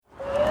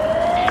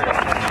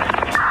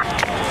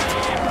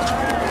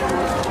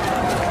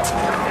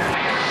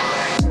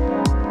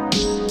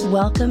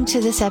Welcome to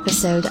this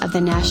episode of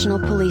the National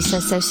Police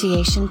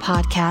Association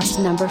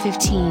podcast number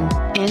 15.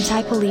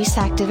 Anti-police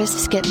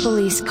activists get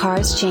police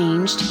cars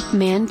changed,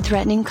 man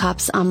threatening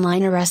cops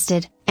online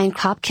arrested, and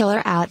cop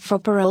killer out for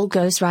parole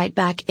goes right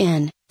back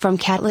in. From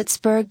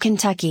Catlettsburg,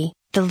 Kentucky,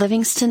 the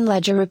Livingston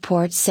Ledger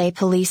reports say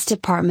police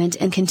department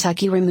in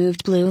Kentucky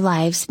removed Blue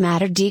Lives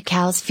Matter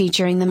decals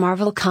featuring the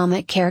Marvel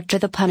comic character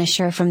the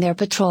Punisher from their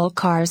patrol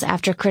cars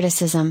after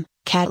criticism.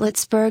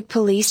 Catlettsburg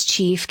Police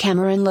Chief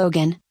Cameron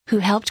Logan, who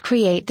helped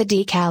create the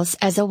decals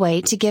as a way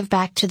to give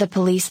back to the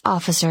police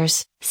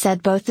officers,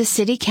 said both the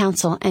city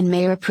council and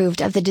mayor approved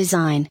of the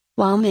design.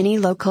 While many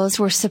locals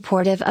were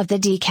supportive of the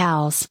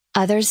decals,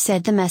 others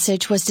said the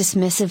message was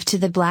dismissive to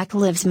the Black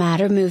Lives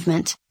Matter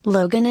movement.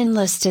 Logan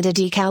enlisted a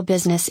decal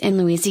business in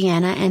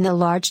Louisiana, and the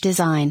large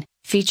design,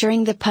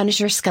 featuring the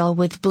Punisher skull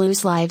with Blue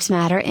Lives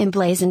Matter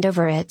emblazoned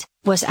over it,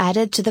 was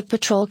added to the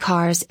patrol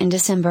cars in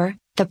December.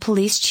 The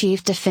police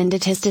chief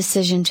defended his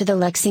decision to the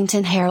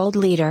Lexington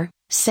Herald-Leader,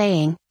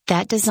 saying,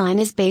 "That design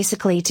is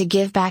basically to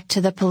give back to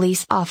the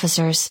police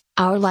officers.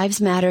 Our lives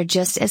matter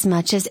just as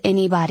much as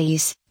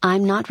anybody's.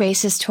 I'm not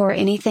racist or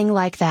anything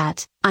like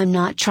that. I'm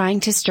not trying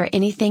to stir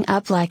anything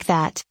up like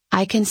that.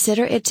 I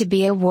consider it to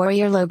be a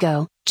warrior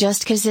logo,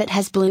 just 'cause it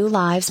has Blue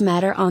Lives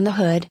Matter on the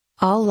hood.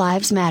 All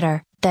lives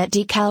matter. That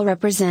decal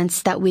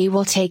represents that we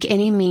will take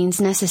any means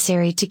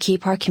necessary to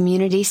keep our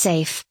community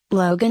safe."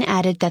 Logan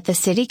added that the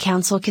city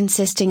council,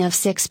 consisting of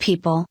 6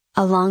 people,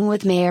 along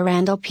with Mayor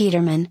Randall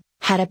Peterman,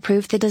 had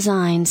approved the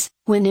designs.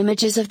 When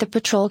images of the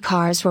patrol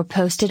cars were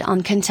posted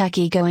on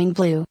Kentucky Going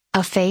Blue, a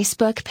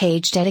Facebook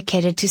page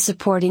dedicated to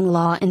supporting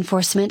law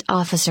enforcement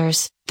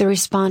officers, the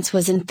response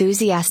was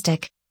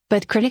enthusiastic.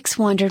 But critics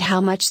wondered how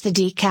much the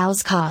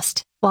decals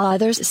cost, while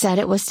others said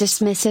it was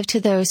dismissive to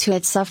those who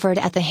had suffered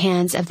at the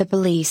hands of the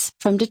police.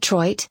 From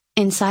Detroit,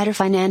 insider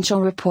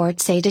financial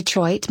reports say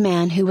Detroit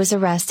man who was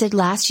arrested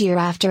last year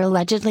after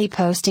allegedly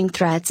posting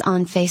threats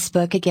on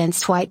Facebook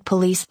against white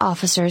police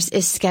officers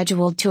is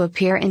scheduled to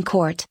appear in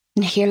court.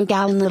 Nheru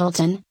Gowan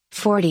Littleton,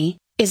 40,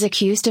 is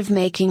accused of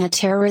making a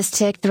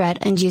terroristic threat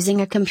and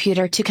using a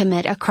computer to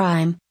commit a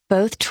crime,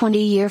 both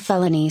 20-year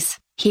felonies.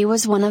 He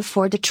was one of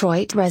 4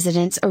 Detroit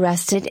residents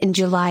arrested in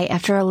July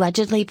after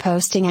allegedly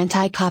posting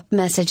anti-cop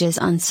messages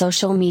on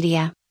social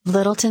media.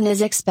 Littleton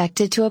is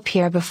expected to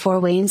appear before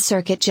Wayne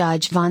Circuit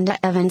Judge Vonda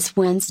Evans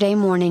Wednesday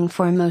morning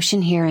for a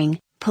motion hearing.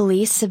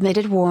 Police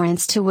submitted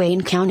warrants to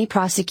Wayne County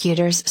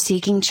prosecutors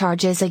seeking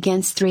charges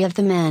against 3 of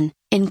the men,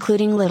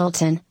 including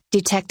Littleton.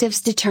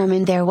 Detectives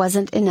determined there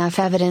wasn't enough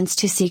evidence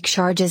to seek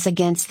charges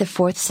against the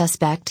 4th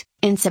suspect.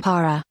 In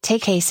Separate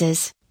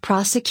cases,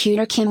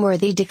 prosecutor Kim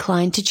Worthy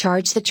declined to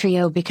charge the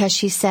trio because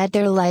she said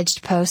their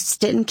alleged posts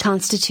didn't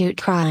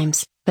constitute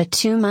crimes. But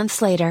 2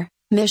 months later,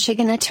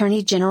 Michigan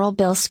Attorney General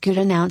Bill Scoot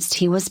announced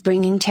he was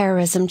bringing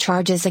terrorism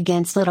charges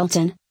against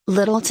Littleton.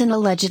 Littleton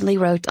allegedly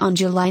wrote on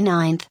July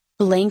 9,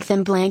 "Blank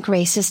them blank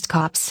racist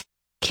cops.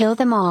 Kill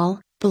them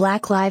all,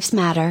 Black Lives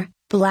Matter,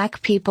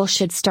 Black people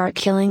should start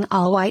killing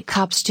all white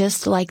cops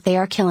just like they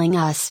are killing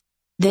us.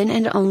 Then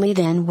and only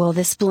then will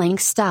this blank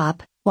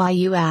stop." Why,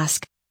 you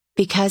ask?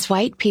 Because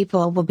white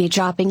people will be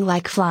dropping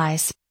like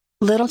flies.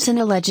 Littleton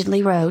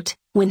allegedly wrote,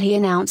 when he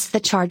announced the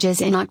charges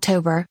in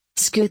October.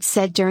 Scoot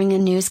said during a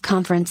news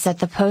conference that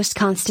the post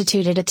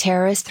constituted a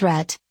terrorist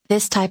threat.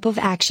 "This type of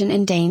action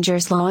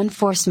endangers law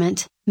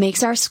enforcement,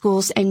 makes our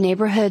schools and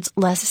neighborhoods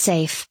less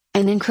safe,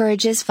 and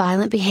encourages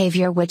violent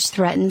behavior which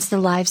threatens the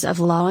lives of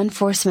law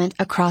enforcement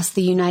across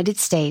the United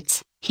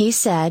States," he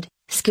said.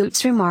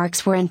 Scoot's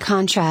remarks were in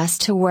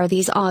contrast to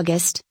Worthy's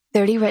August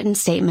 30 written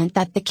statement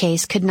that the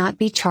case could not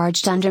be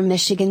charged under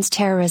Michigan's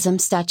terrorism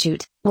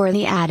statute.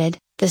 Worthy added,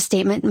 "The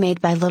statement made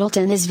by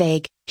Littleton is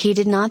vague. He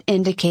did not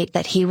indicate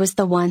that he was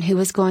the one who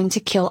was going to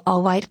kill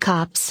all white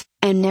cops,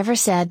 and never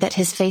said that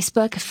his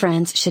Facebook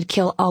friends should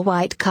kill all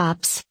white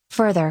cops.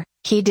 Further,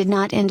 he did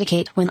not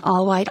indicate when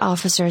all white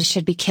officers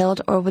should be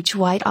killed or which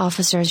white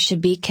officers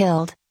should be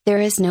killed. There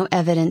is no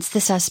evidence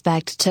the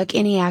suspect took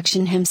any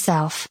action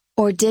himself,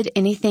 or did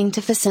anything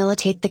to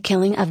facilitate the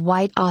killing of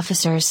white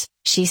officers,"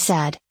 she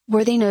said.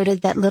 Worthy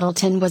noted that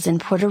Littleton was in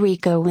Puerto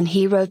Rico when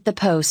he wrote the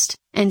post,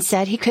 and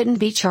said he couldn't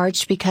be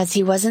charged because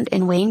he wasn't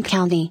in Wayne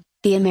County.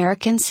 The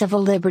American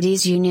Civil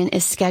Liberties Union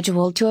is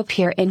scheduled to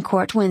appear in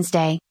court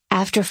Wednesday.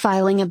 After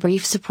filing a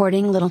brief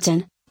supporting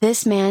Littleton,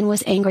 this man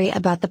was angry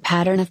about the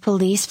pattern of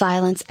police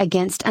violence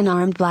against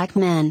unarmed black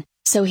men,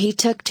 so he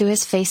took to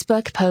his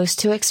Facebook post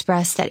to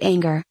express that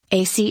anger.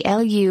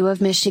 ACLU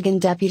of Michigan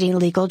Deputy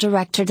Legal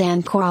Director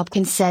Dan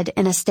Koropkin said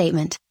in a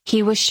statement,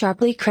 he was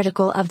sharply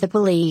critical of the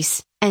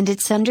police, and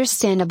it's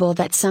understandable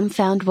that some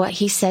found what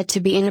he said to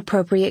be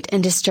inappropriate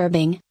and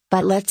disturbing,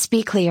 but let's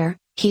be clear,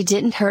 he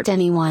didn't hurt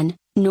anyone,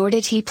 nor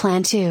did he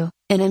plan to.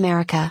 In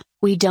America,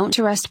 we don't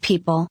arrest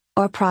people,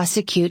 or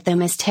prosecute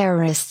them as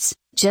terrorists,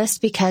 just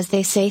because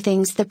they say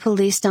things the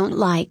police don't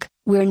like.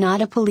 We're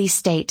not a police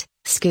state.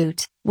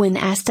 Scoot, when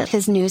asked at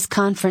his news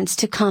conference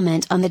to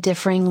comment on the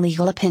differing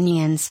legal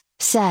opinions,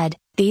 said,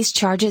 "These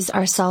charges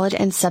are solid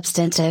and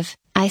substantive.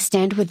 I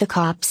stand with the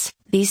cops.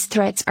 These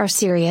threats are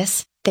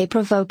serious, they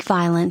provoke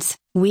violence,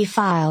 "We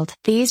filed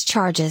these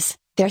charges,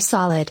 they're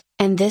solid,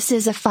 and this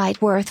is a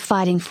fight worth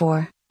fighting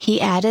for." He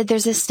added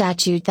there's a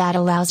statute that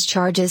allows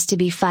charges to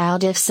be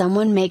filed if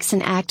someone makes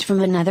an act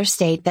from another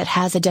state that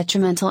has a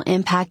detrimental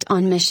impact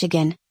on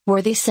Michigan,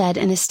 Worthy said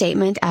in a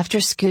statement after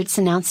Scoot's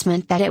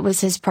announcement that it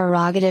was his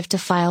prerogative to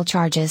file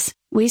charges.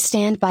 "We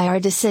stand by our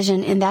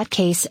decision in that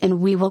case and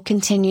we will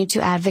continue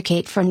to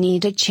advocate for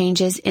needed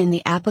changes in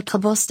the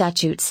applicable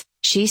statutes,"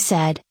 she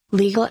said.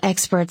 Legal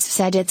experts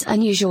said it's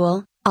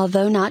unusual,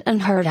 although not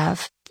unheard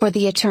of, for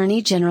the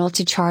Attorney General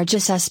to charge a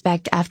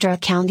suspect after a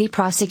county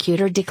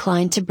prosecutor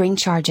declined to bring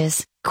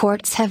charges.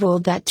 Courts have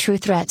ruled that true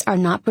threats are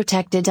not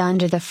protected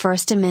under the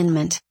First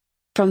Amendment.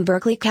 From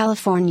Berkeley,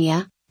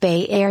 California,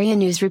 Bay Area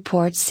News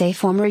reports say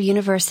former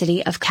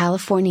University of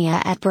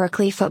California at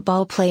Berkeley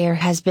football player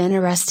has been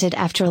arrested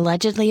after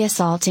allegedly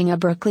assaulting a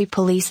Berkeley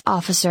police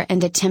officer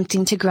and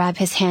attempting to grab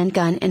his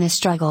handgun in a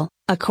struggle.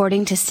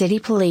 According to city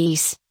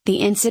police, the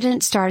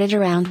incident started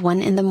around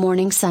 1 in the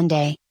morning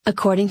Sunday.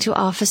 According to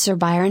Officer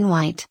Byron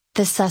White,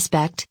 the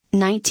suspect,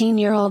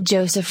 19-year-old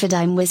Joseph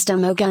Adime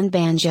Wisdom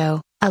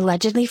Ogunbanjo,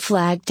 allegedly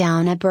flagged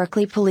down a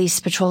Berkeley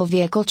police patrol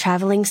vehicle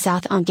traveling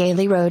south on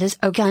Gailey Road as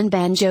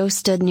Ogunbanjo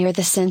stood near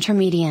the center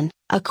median.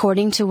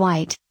 According to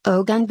White,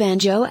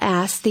 Ogunbanjo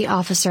asked the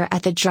officer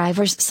at the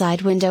driver's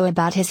side window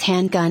about his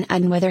handgun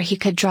and whether he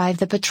could drive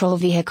the patrol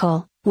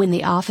vehicle. When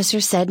the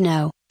officer said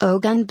no,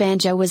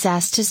 Ogunbanjo was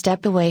asked to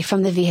step away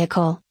from the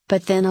vehicle,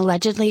 but then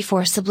allegedly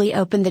forcibly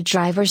opened the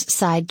driver's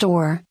side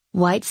door.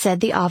 White said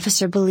the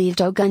officer believed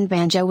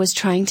Ogunbanjo was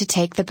trying to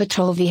take the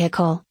patrol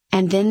vehicle,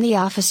 and then the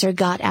officer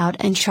got out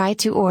and tried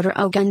to order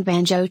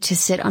Ogunbanjo to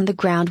sit on the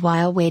ground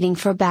while waiting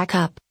for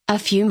backup. A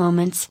few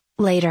moments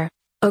later,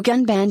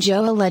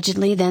 Ogunbanjo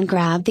allegedly then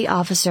grabbed the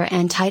officer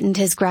and tightened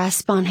his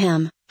grasp on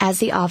him. As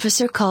the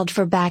officer called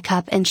for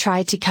backup and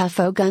tried to cuff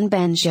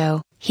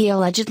Ogunbanjo, he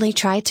allegedly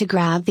tried to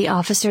grab the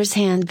officer's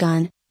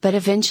handgun, but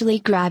eventually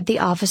grabbed the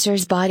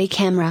officer's body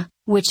camera,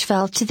 which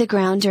fell to the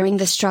ground during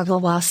the struggle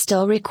while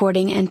still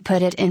recording, and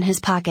put it in his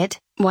pocket,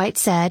 White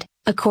said.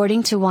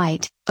 According to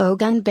White,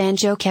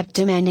 Ogunbanjo kept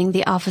demanding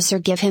the officer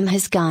give him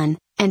his gun,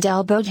 and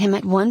elbowed him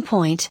at one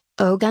point.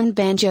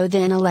 Ogunbanjo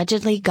then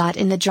allegedly got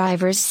in the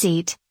driver's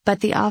seat, but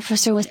the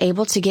officer was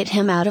able to get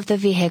him out of the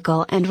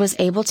vehicle and was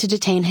able to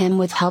detain him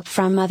with help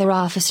from other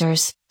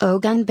officers.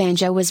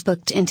 Ogunbanjo was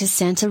booked into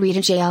Santa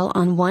Rita Jail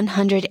on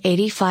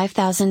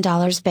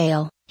 $185,000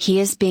 bail. He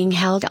is being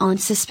held on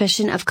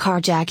suspicion of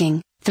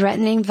carjacking,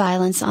 threatening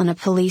violence on a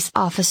police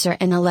officer,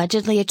 and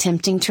allegedly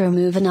attempting to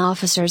remove an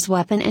officer's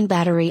weapon and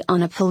battery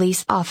on a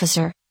police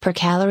officer. Per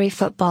Calorie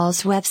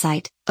Football's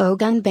website,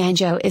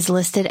 Ogunbanjo is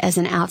listed as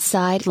an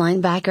outside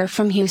linebacker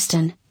from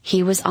Houston.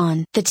 He was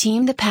on the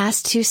team the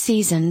past 2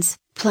 seasons,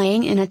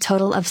 playing in a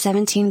total of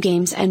 17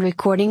 games and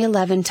recording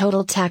 11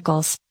 total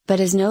tackles, but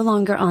is no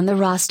longer on the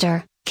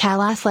roster.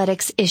 Cal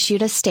Athletics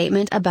issued a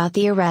statement about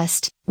the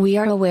arrest. "We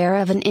are aware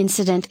of an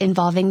incident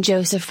involving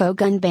Joseph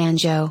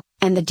Ogunbanjo,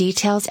 and the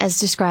details as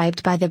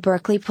described by the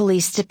Berkeley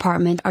Police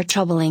Department are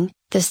troubling,"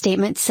 the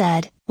statement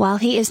said. "While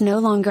he is no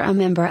longer a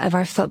member of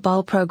our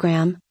football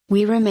program,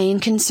 we remain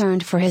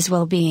concerned for his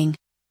well-being."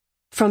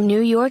 From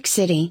New York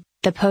City,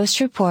 the Post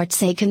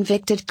reports a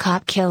convicted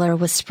cop killer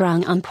was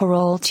sprung on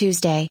parole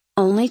Tuesday,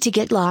 only to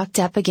get locked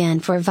up again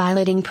for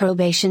violating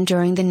probation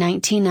during the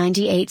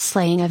 1998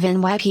 slaying of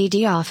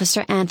NYPD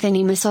officer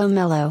Anthony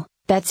Masomelo.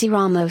 Betsy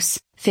Ramos,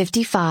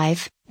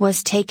 55,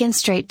 was taken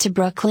straight to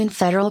Brooklyn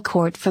Federal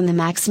Court from the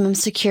maximum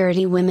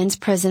security women's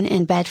prison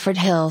in Bedford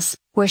Hills,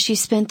 where she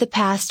spent the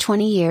past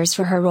 20 years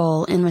for her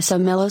role in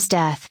Masomelo's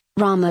death.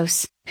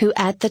 Ramos, who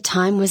at the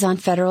time was on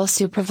federal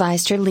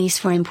supervised release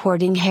for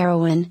importing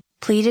heroin,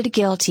 pleaded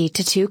guilty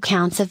to 2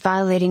 counts of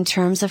violating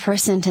terms of her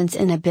sentence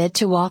in a bid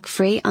to walk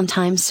free on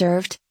time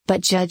served,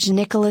 but Judge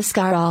Nicholas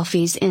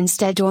Garalfis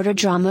instead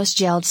ordered Ramos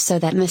jailed so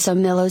that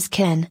Masomelo's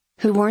kin,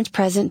 who weren't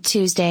present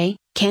Tuesday,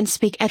 can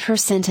speak at her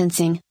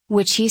sentencing,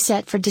 which he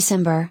set for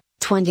December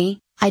 20.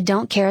 "I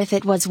don't care if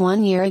it was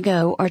 1 year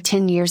ago or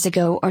 10 years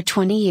ago or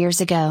 20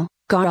 years ago,"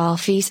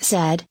 Garalfis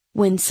said.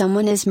 "When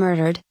someone is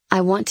murdered,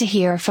 I want to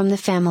hear from the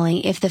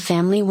family if the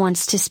family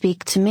wants to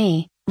speak to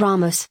me."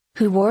 Ramos,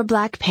 who wore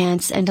black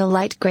pants and a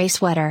light gray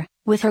sweater,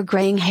 with her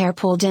graying hair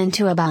pulled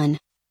into a bun,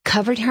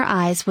 covered her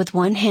eyes with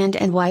one hand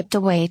and wiped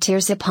away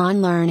tears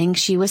upon learning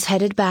she was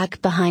headed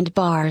back behind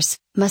bars.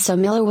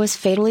 Masomelo was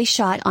fatally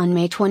shot on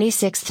May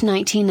 26,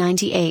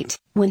 1998,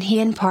 when he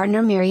and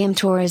partner Miriam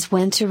Torres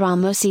went to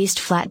Ramos' East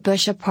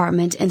Flatbush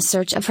apartment in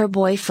search of her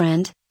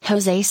boyfriend,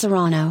 Jose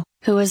Serrano,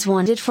 who was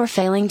wanted for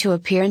failing to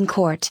appear in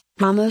court.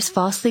 Ramos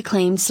falsely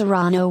claimed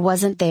Serrano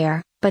wasn't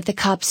there, but the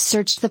cops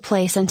searched the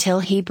place until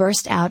he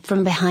burst out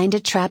from behind a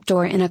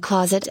trapdoor in a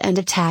closet and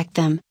attacked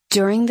them.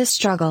 During the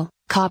struggle,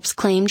 cops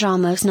claimed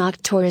Ramos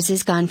knocked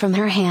Torres' gun from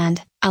her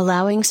hand,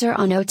 allowing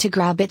Serrano to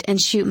grab it and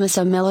shoot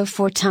Masomelo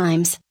 4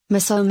 times.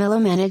 Masomelo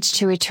managed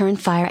to return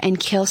fire and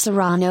kill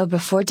Serrano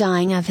before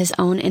dying of his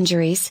own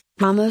injuries.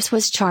 Ramos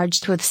was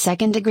charged with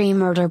second-degree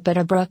murder, but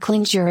a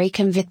Brooklyn jury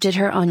convicted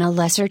her on a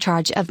lesser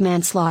charge of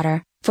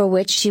manslaughter, for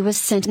which she was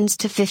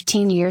sentenced to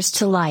 15 years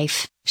to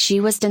life. She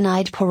was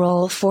denied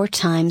parole 4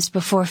 times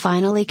before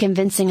finally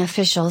convincing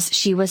officials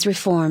she was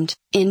reformed.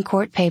 In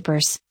court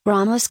papers,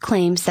 Ramos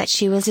claims that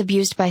she was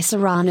abused by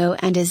Serrano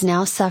and is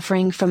now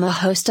suffering from a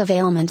host of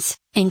ailments,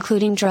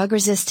 including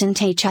drug-resistant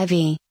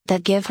HIV,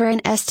 that give her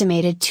an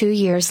estimated 2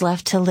 years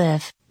left to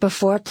live.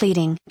 Before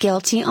pleading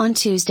guilty on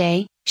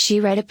Tuesday,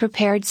 she read a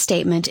prepared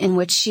statement in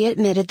which she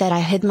admitted that I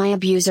hid my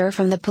abuser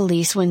from the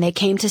police when they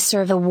came to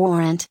serve a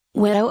warrant.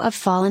 Widow of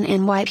fallen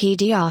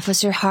NYPD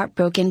officer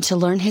heartbroken to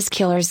learn his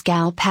killer's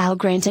gal pal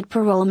granted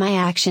parole. My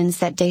actions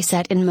that day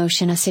set in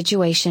motion a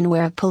situation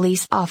where a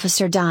police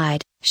officer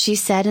died, she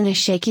said in a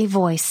shaky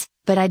voice,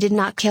 but I did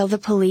not kill the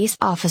police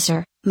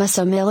officer.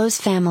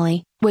 Massomilo's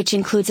family, which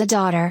includes a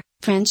daughter,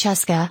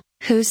 Francesca,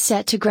 who's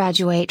set to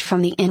graduate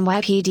from the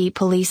NYPD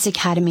Police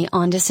Academy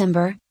on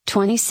December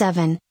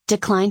 27,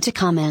 declined to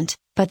comment,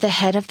 but the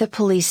head of the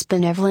Police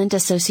Benevolent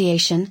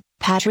Association,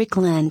 Patrick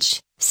Lynch,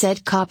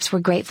 said cops were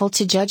grateful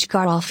to Judge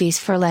Garofis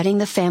for letting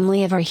the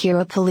family of our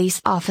hero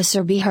police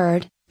officer be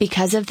heard.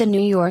 Because of the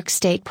New York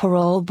State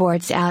Parole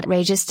Board's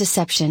outrageous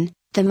deception,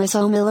 the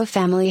Massomilo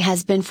family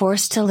has been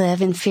forced to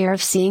live in fear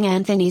of seeing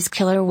Anthony's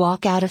killer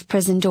walk out of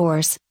prison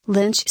doors,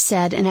 Lynch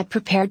said in a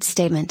prepared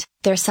statement.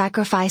 Their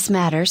sacrifice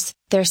matters,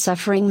 their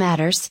suffering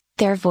matters,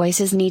 their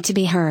voices need to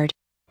be heard.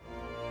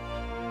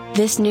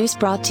 This news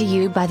brought to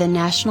you by the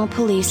National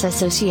Police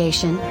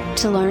Association.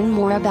 To learn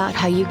more about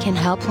how you can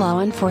help law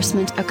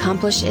enforcement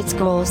accomplish its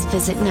goals,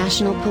 visit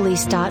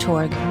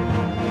nationalpolice.org.